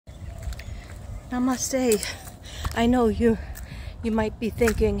Namaste. I know you might be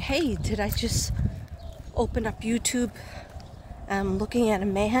thinking, hey, did I just open up YouTube and I'm looking at a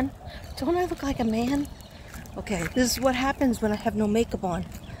man? Don't I look like a man? Okay, this is what happens when I have no makeup on.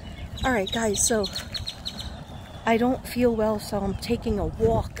 Alright guys, so I don't feel well, so I'm taking a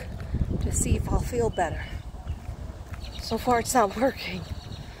walk to see if I'll feel better. So far it's not working,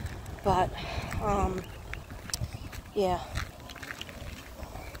 but yeah.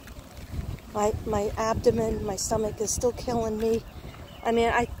 My abdomen, my stomach is still killing me. I mean,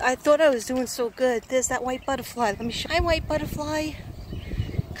 I thought I was doing so good. There's that white butterfly. Let me show you. Hi, white butterfly.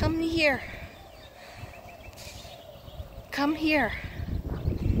 Come here. Come here.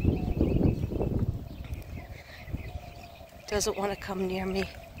 Doesn't want to come near me.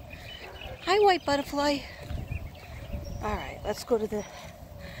 Hi, white butterfly. All right, let's go to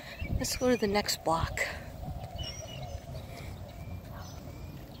the next block.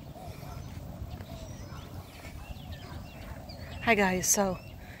 Hi guys, so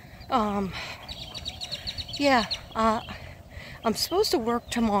yeah, I'm supposed to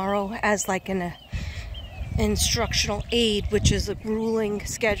work tomorrow as like an instructional aide, which is a grueling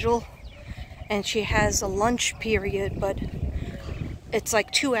schedule, and she has a lunch period, but it's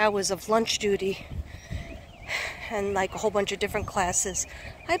like 2 hours of lunch duty and like a whole bunch of different classes.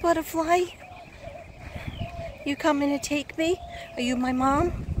 Hi butterfly, you coming to take me? Are you my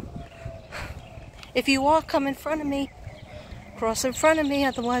mom? If you are, come in front of me. Cross in front of me,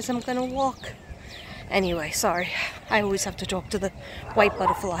 otherwise I'm gonna walk. Anyway, sorry. I always have to talk to the white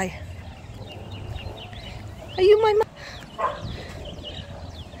butterfly. Are you my mom?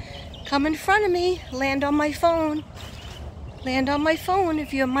 Come in front of me. Land on my phone. Land on my phone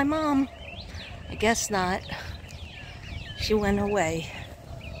if you're my mom. I guess not. She went away.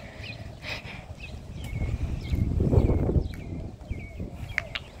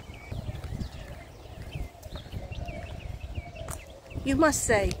 You must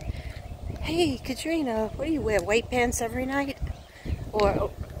say, hey Katrina, what do you wear, white pants every night?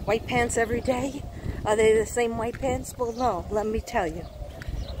 Or white pants every day? Are they the same white pants? Well no, let me tell you.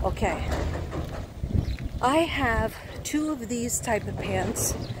 Okay, I have 2 of these type of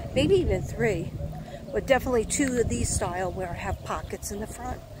pants, maybe even 3, but definitely 2 of these style where I have pockets in the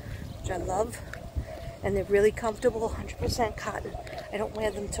front, which I love, and they're really comfortable, 100% cotton. I don't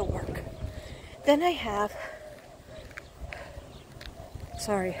wear them to work. Then I have,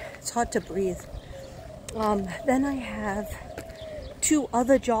 sorry, it's hard to breathe. Then I have 2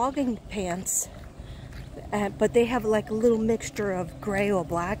 other jogging pants, but they have like a little mixture of gray or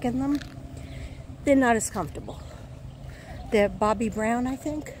black in them. They're not as comfortable. They're Bobbi Brown, I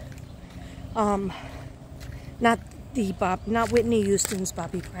think. Not Whitney Houston's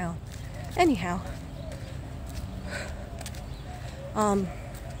Bobbi Brown. Anyhow. And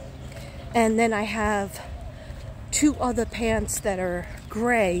then I have 2 other pants that are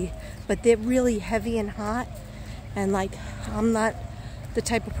gray, but they're really heavy and hot, and like I'm not the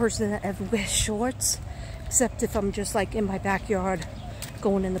type of person that ever wears shorts, except if I'm just like in my backyard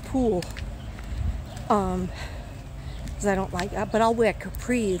going in the pool, because I don't like that. But I'll wear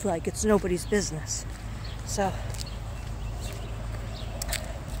capri like it's nobody's business. So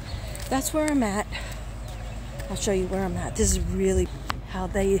that's where I'm at. I'll show you where I'm at. This is really how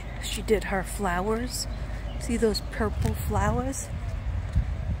she did her flowers. See those purple flowers?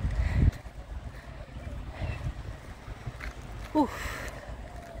 Oof.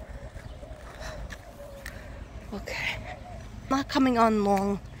 Okay. I'm not coming on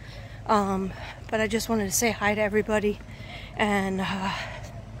long, but I just wanted to say hi to everybody and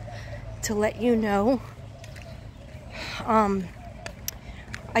to let you know.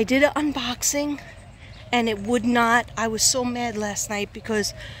 I did an unboxing and it would not. I was so mad last night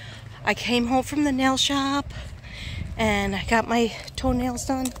because I came home from the nail shop and I got my toenails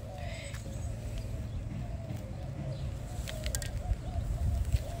done.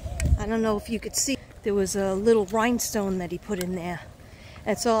 I don't know if you could see, there was a little rhinestone that he put in there.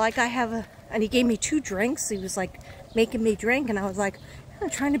 And so like and he gave me 2 drinks. He was like making me drink and I was like, I'm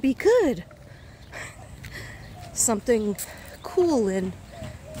trying to be good. Something cool in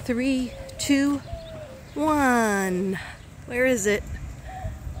 3, 2, 1. Where is it?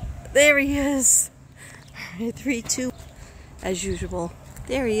 There he is. 3, 2. As usual.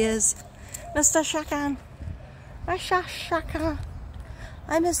 There he is. Mr. Chicken. Mr. Chicken.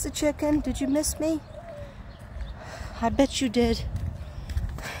 I missed the chicken. Did you miss me? I bet you did.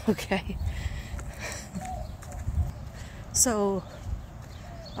 Okay. So,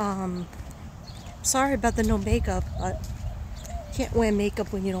 sorry about the no makeup, but can't wear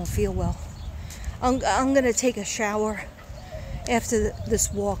makeup when you don't feel well. I'm gonna take a shower after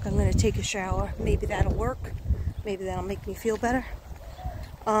this walk, I'm going to take a shower. Maybe that'll work. Maybe that'll make me feel better.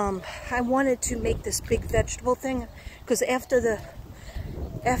 I wanted to make this big vegetable thing because after the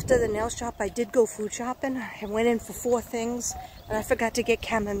nail shop, I did go food shopping. I went in for 4 things, and I forgot to get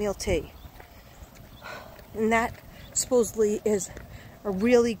chamomile tea. And that supposedly is a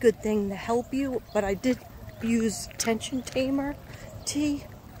really good thing to help you, but I did use tension tamer tea,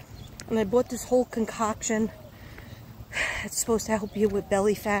 and I bought this whole concoction. It's supposed to help you with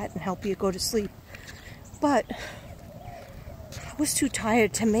belly fat and help you go to sleep, but I was too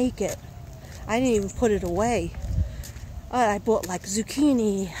tired to make it. I didn't even put it away. I bought like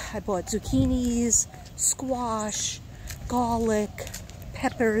zucchini. I bought zucchinis, squash, garlic,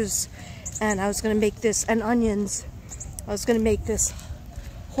 peppers, and I was going to make this, and onions. I was going to make this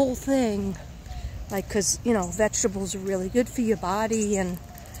whole thing, like, because, you know, vegetables are really good for your body, and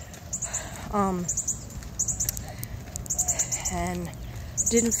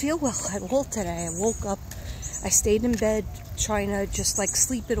didn't feel well at all today. I woke up, I stayed in bed trying to just like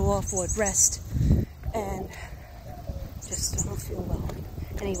sleep it off or rest, and just don't feel well.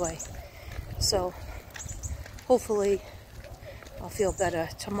 Anyway, so hopefully I'll feel better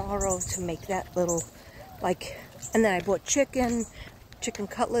tomorrow to make that little, like, and then I bought chicken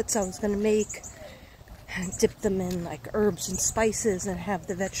cutlets I was going to make and dip them in like herbs and spices and have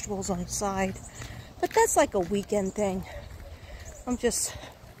the vegetables on the side. But that's like a weekend thing. I'm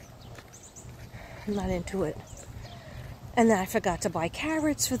not into it. And then I forgot to buy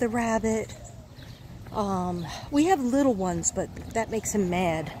carrots for the rabbit. We have little ones, but that makes him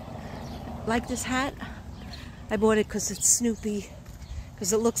mad. Like this hat, I bought it because it's Snoopy,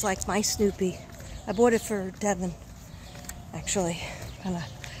 because it looks like my Snoopy. I bought it for Devin, actually, and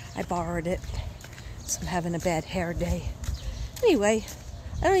I borrowed it, so I'm having a bad hair day. Anyway,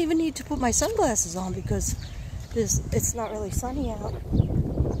 I don't even need to put my sunglasses on because it's not really sunny out.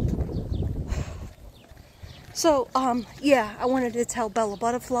 So, yeah, I wanted to tell Bella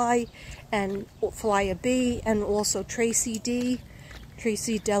Butterfly and Flyer B and also Tracy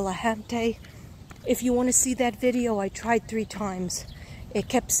Delahante. If you want to see that video, I tried 3 times. It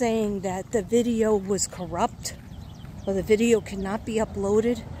kept saying that the video was corrupt or the video cannot be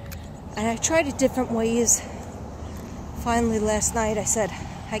uploaded. And I tried it different ways. Finally, last night I said,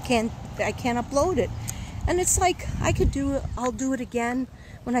 I can't upload it. And it's like, I'll do it again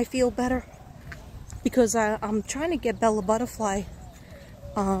when I feel better. Because I'm trying to get Bella Butterfly,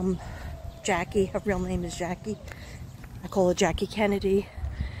 Jackie, her real name is Jackie. I call her Jackie Kennedy.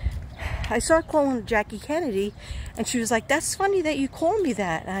 I started calling her Jackie Kennedy, and she was like, that's funny that you call me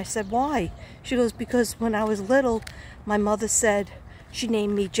that. And I said, why? She goes, because when I was little, my mother said she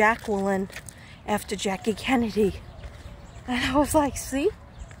named me Jacqueline after Jackie Kennedy. And I was like, see?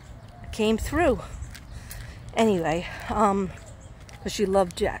 It came through. Anyway, because she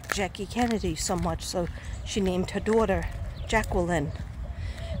loved Jackie Kennedy so much, so she named her daughter Jacqueline.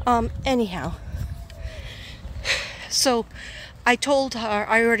 Anyhow, so I told her,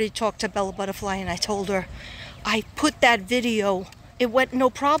 I already talked to Bella Butterfly, and I told her I put that video, it went no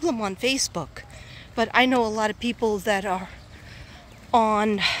problem on Facebook, but I know a lot of people that are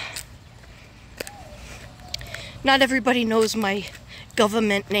on, not everybody knows my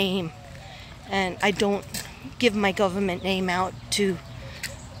government name, and I don't give my government name out to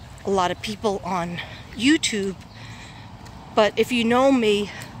a lot of people on YouTube. But if you know me,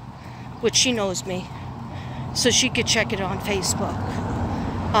 which she knows me, so she could check it on Facebook.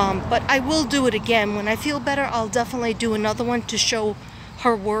 But I will do it again. When I feel better, I'll definitely do another one to show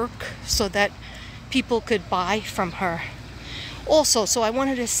her work so that people could buy from her. Also, so I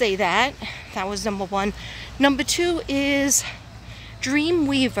wanted to say that. That was number 1. Number 2 is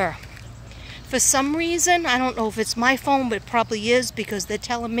Dreamweaver. For some reason, I don't know if it's my phone, but it probably is, because they're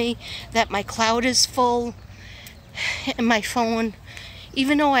telling me that my cloud is full in my phone.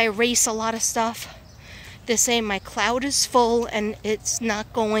 Even though I erase a lot of stuff, they're saying my cloud is full and it's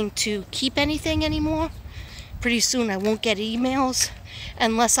not going to keep anything anymore. Pretty soon I won't get emails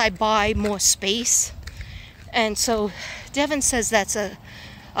unless I buy more space. And so Devin says that's a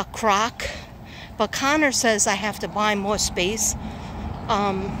crock, but Connor says I have to buy more space.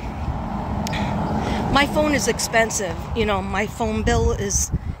 My phone is expensive. You know, my phone bill is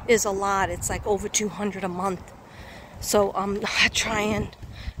a lot. It's like over $200 a month. So I'm not trying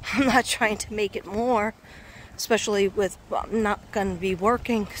to make it more, especially with I'm not going to be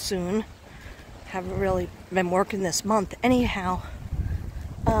working soon. Haven't really been working this month anyhow.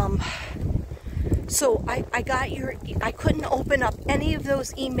 So I couldn't open up any of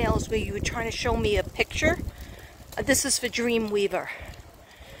those emails where you were trying to show me a picture. This is for Dreamweaver.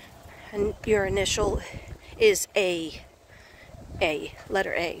 And your initial is A. A,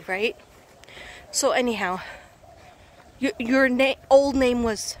 letter A, right? So anyhow, your old name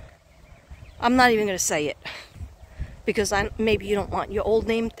was, I'm not even going to say it, because maybe you don't want your old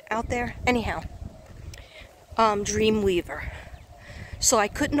name out there. Anyhow, Dreamweaver. So I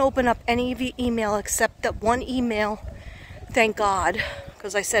couldn't open up any of your email except that one email, thank God,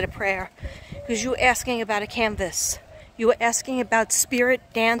 because I said a prayer, because you were asking about a canvas. You were asking about Spirit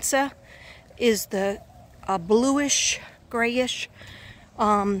Dancer, is the bluish, grayish.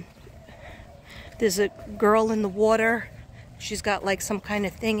 There's a girl in the water. She's got like some kind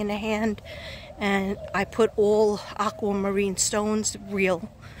of thing in her hand. And I put all aquamarine stones, real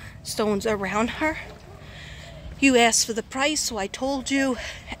stones, around her. You asked for the price, so I told you.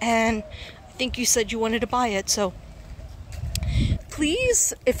 And I think you said you wanted to buy it. So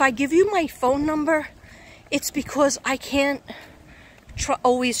please, if I give you my phone number, it's because I can't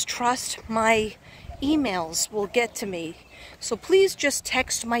always trust my emails will get to me. So please just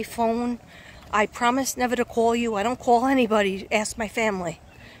text my phone. I promise never to call you. I don't call anybody. Ask my family.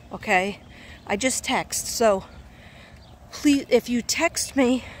 Okay? I just text. So please, if you text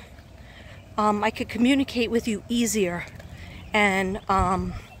me, I could communicate with you easier. And,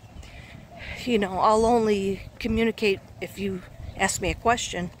 you know, I'll only communicate if you ask me a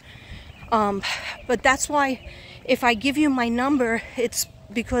question. But that's why if I give you my number, it's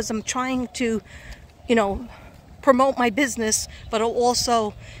because I'm trying to, you know, promote my business, but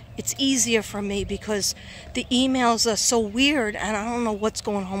also it's easier for me because the emails are so weird and I don't know what's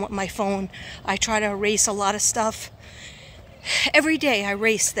going on with my phone. I try to erase a lot of stuff. Every day I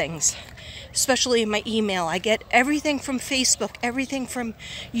erase things, especially in my email. I get everything from Facebook, everything from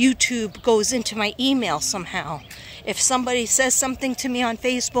YouTube goes into my email somehow. If somebody says something to me on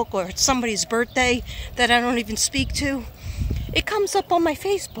Facebook or it's somebody's birthday that I don't even speak to, it comes up on my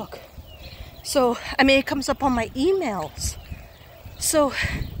Facebook. So, I mean, it comes up on my emails. So,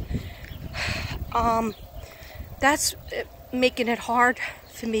 that's making it hard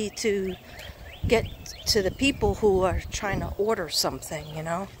for me to get to the people who are trying to order something, you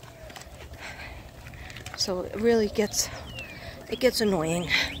know. So it really gets annoying.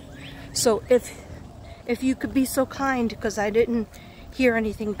 So if you could be so kind, because I didn't hear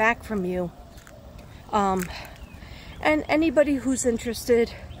anything back from you, and anybody who's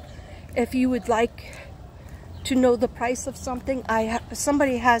interested, if you would like to know the price of something,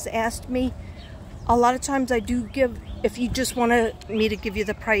 somebody has asked me. A lot of times I do give, if you just want me to give you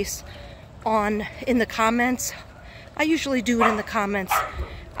the price in the comments, I usually do it in the comments.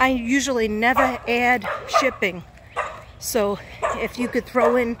 I usually never add shipping. So if you could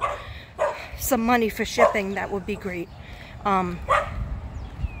throw in some money for shipping, that would be great. I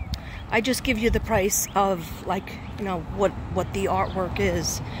just give you the price of, like, you know, what the artwork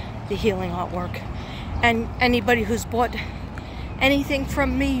is, the healing artwork. And anybody who's bought anything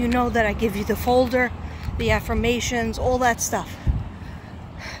from me, you know that I give you the folder, the affirmations, all that stuff.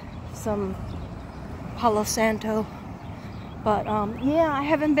 Some Palo Santo. But yeah, I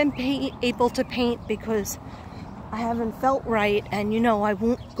haven't been able to paint because I haven't felt right, and you know I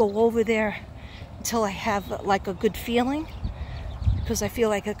won't go over there until I have like a good feeling, because I feel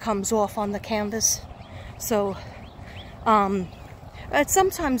like it comes off on the canvas. So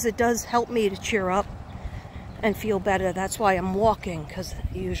sometimes it does help me to cheer up and feel better. That's why I'm walking, because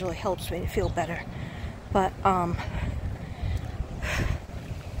it usually helps me to feel better. But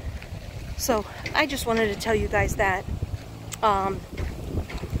so I just wanted to tell you guys that.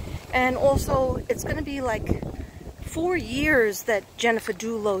 And also, it's going to be like 4 years that Jennifer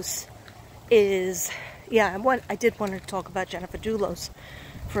Dulos is, yeah, I did want to talk about Jennifer Dulos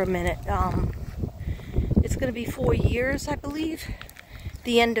for a minute. It's going to be 4 years, I believe,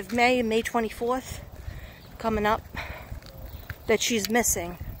 the end of May 24th, coming up, that she's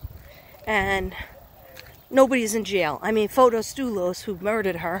missing. And nobody's in jail. I mean, Fotis Dulos, who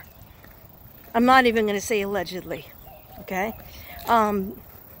murdered her, I'm not even going to say allegedly, okay?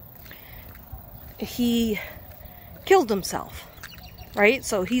 He killed himself, right?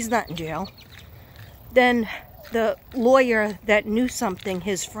 So he's not in jail. Then the lawyer that knew something,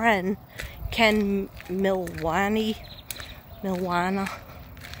 his friend, Ken Milwana,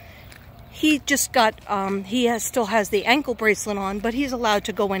 he just got, still has the ankle bracelet on, but he's allowed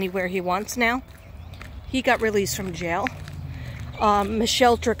to go anywhere he wants now. He got released from jail.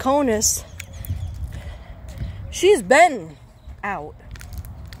 Michelle Draconis, she's been out.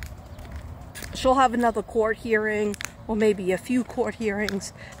 She'll have another court hearing, or maybe a few court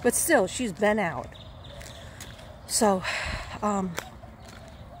hearings, but still, she's been out. So, I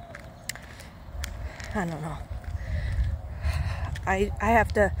don't know. I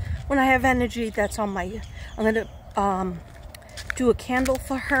have to, when I have energy that's on my, I'm going to do a candle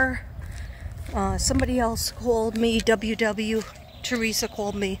for her. Somebody else called me, WW, Teresa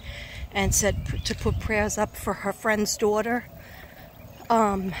called me and said to put prayers up for her friend's daughter.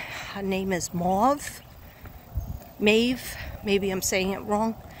 Her name is Maeve. Maybe I'm saying it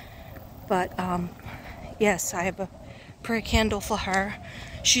wrong. But yes, I have a prayer candle for her.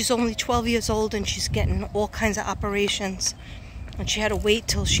 She's only 12 years old and she's getting all kinds of operations. And she had to wait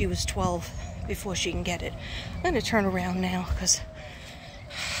till she was 12 before she can get it. I'm going to turn around now because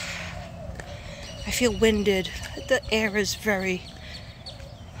I feel winded. The air is very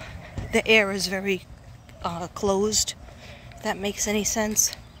closed, if that makes any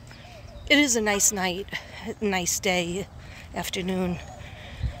sense. It is a nice night, a nice day, afternoon.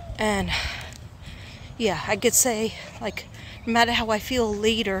 And yeah, I could say, like, no matter how I feel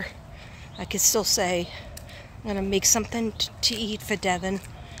later, I could still say I'm gonna make something to eat for Devin.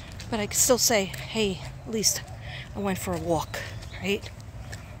 But I could still say, hey, at least I went for a walk, right?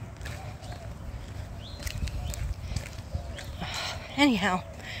 Anyhow,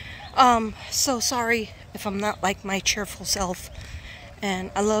 so sorry if I'm not like my cheerful self.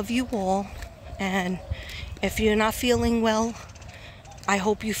 And I love you all. And if you're not feeling well, I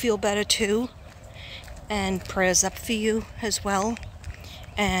hope you feel better too. And prayers up for you as well.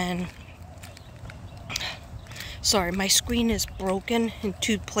 And sorry, my screen is broken in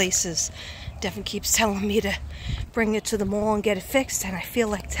 2 places. Devin keeps telling me to bring it to the mall and get it fixed. And I feel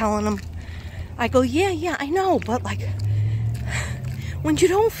like telling him, I go, yeah, I know. But like, when you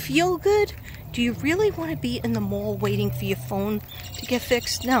don't feel good, do you really want to be in the mall waiting for your phone to get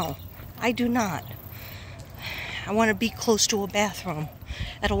fixed? No, I do not. I want to be close to a bathroom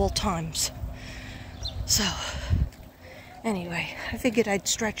at all times. So, anyway, I figured I'd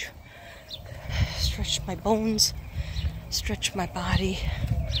stretch my bones, stretch my body,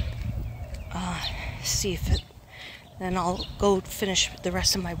 see if it, then I'll go finish the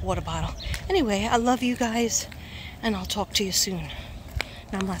rest of my water bottle. Anyway, I love you guys, and I'll talk to you soon.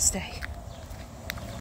 Namaste.